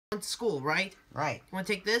to school, right? Right. Want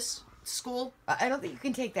to take this to school? I don't think you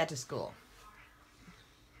can take that to school.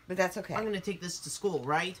 But that's okay. I'm going to take this to school,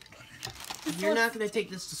 right? You're not going to take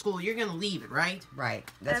this to school. You're going to leave it, right? Right.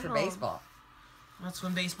 That's At for home. baseball. That's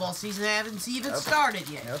when baseball season hasn't even started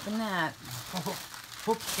yet. Open that. Oh,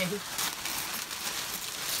 okay.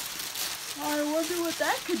 I wonder what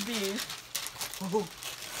that could be. Oh,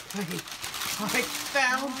 I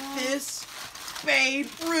found this Babe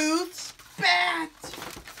Ruth's bat.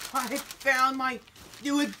 I found my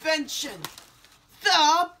new invention,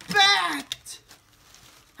 the bat.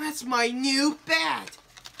 That's my new bat.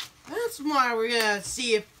 That's why we're gonna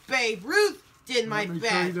see if Babe Ruth did my Make sure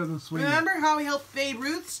bat. he doesn't swing it. Remember how he helped Babe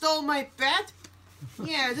Ruth stole my bat?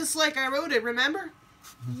 Yeah, just like I wrote it. Remember?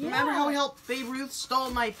 Yeah. Remember how he helped Babe Ruth stole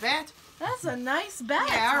my bat? That's a nice bat.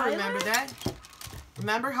 Yeah, I Tyler. remember that.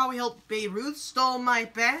 Remember how we helped Babe Ruth stole my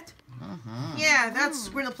bat? Yeah,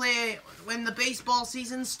 that's we're gonna play when the baseball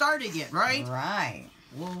season started yet, right? Right.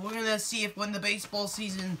 Well, we're gonna see if when the baseball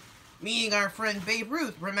season, meeting our friend Babe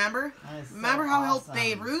Ruth. Remember? That is so Remember how we helped awesome.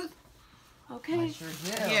 Babe Ruth? I Okay. sure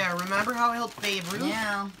do. Yeah, remember how we helped Babe Ruth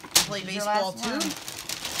Yeah. play This is your baseball last too?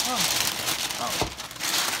 one.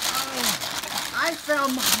 I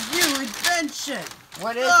found my new invention.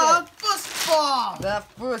 What is The it? football. The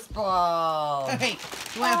football. Hey,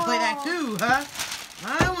 you want to play that too, huh?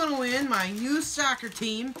 I want to win my new soccer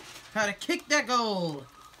team. How to kick that goal.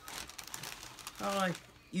 How do I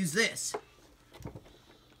use this?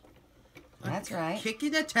 That's right. Kick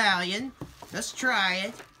it Italian. Let's try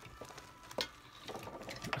it.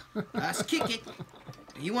 Let's kick it.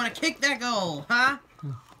 You want to kick that goal, huh?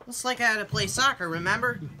 Looks like I had to play soccer,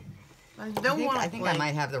 remember? I don't want to I think play. I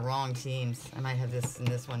might have the wrong teams. I might have this and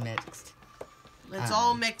this one mixed. It's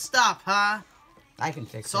all mixed up, huh? I can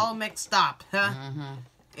fix It's it. all mixed up, huh?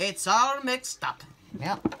 It's all mixed up.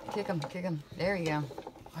 Yep. Kick him. Kick him. There you go.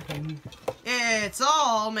 It's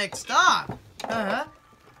all mixed up. Uh-huh.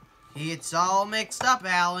 It's all mixed up,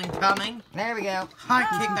 Alan Cumming. There we go. I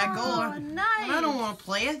kicked that goal. Oh, nice. I don't want to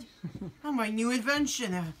play it. Oh, my new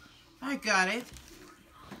invention. I got it.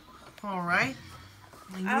 All right.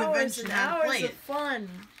 My new Hours invention, and how to hours play of it. fun.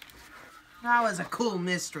 That was a cool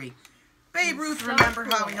mystery. Babe Ruth, so remember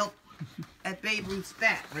how cool. we helped at Babe Ruth's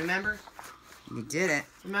bat? Remember? You did it.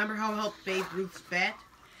 Remember how we helped Babe Ruth's bat?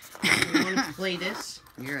 We wanted to play this.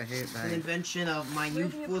 You're a hoot, An buddy. invention of my Where new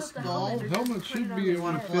do you put the football. helmet? Helmet should be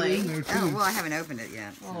able to fit in there Oh, too. well, I haven't opened it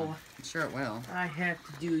yet. So Oh, I'm sure it will. I have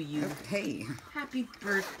to do you. Okay. Happy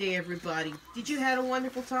birthday, everybody. Did you have a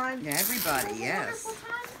wonderful time? Yeah, everybody, yes.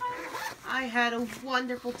 I had a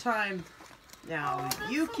wonderful time. Now,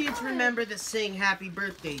 you kids remember to sing happy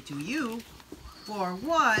birthday to you for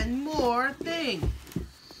one more thing.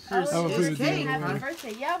 First I would put is it cake. down. Happy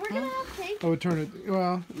birthday. Yeah, we're gonna have cake. I would turn it.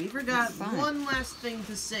 Well, We forgot It's fine. one last thing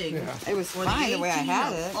to sing. yeah. It was For fine the way I 18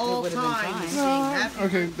 had of it. It all would have time, been we fine. sing happy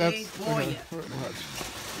Okay, birthday that's for you.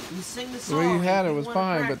 much. You sing the The song. way you had it if was wanna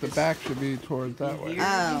fine, but the practice. back should be towards that way. Here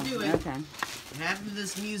Oh, you do it. okay. After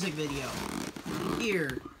this music video.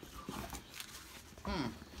 Here.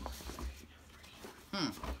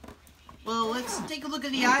 Well, let's take a look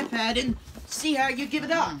at the iPad and see how you give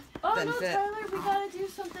it up. Oh Doesn't no, fit. Tyler, we gotta do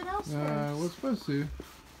something else first. We're supposed to.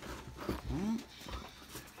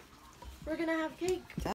 We're gonna have cake.